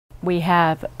We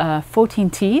have 14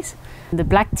 teas. The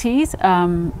black teas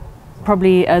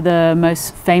probably are the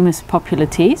most famous popular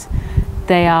teas.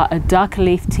 They are a darker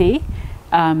leaf tea.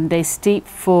 They steep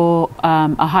for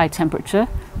a high temperature,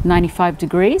 95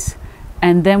 degrees.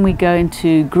 And then we go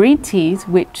into green teas,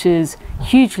 which is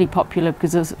hugely popular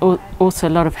because there's also a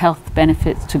lot of health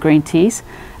benefits to green teas.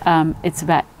 It's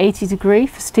about 80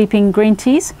 degrees for steeping green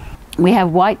teas. We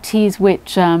have white teas,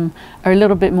 which are a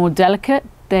little bit more delicate.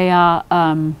 They are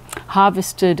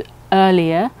harvested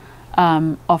earlier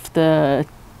off the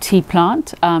tea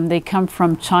plant. They come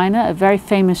from China, a very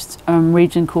famous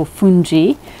region called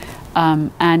Fungi,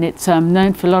 and it's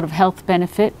known for a lot of health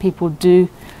benefit. People do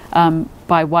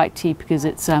buy white tea because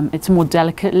it's more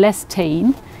delicate, less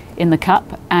tea in the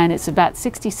cup, and it's about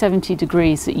 60-70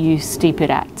 degrees that you steep it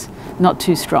at, not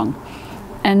too strong.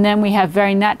 And then we have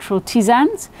very natural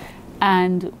tisanes,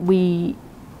 and we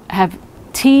have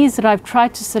teas that I've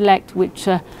tried to select which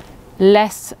are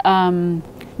less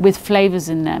with flavors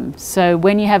in them. So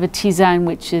when you have a tisane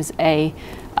which is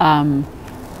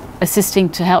assisting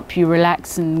to help you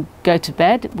relax and go to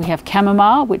bed, we have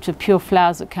chamomile, which are pure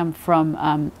flowers that come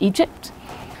from Egypt.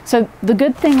 So the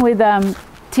good thing with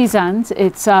tisanes,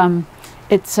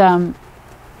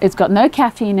 it's got no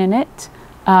caffeine in it,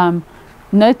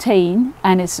 no taurine,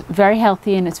 and it's very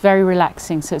healthy and it's very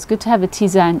relaxing. So it's good to have a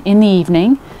tisane in the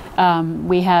evening.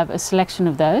 We have a selection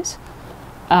of those.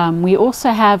 We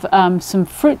also have some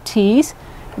fruit teas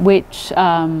which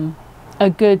are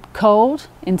good cold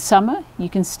in summer. You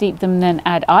can steep them, then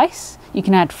add ice. You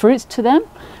can add fruits to them.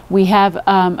 We have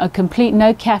a complete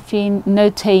no caffeine, no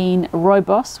taurine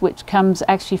rooibos, which comes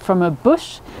actually from a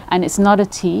bush, and it's not a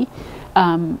tea,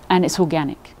 and it's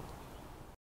organic.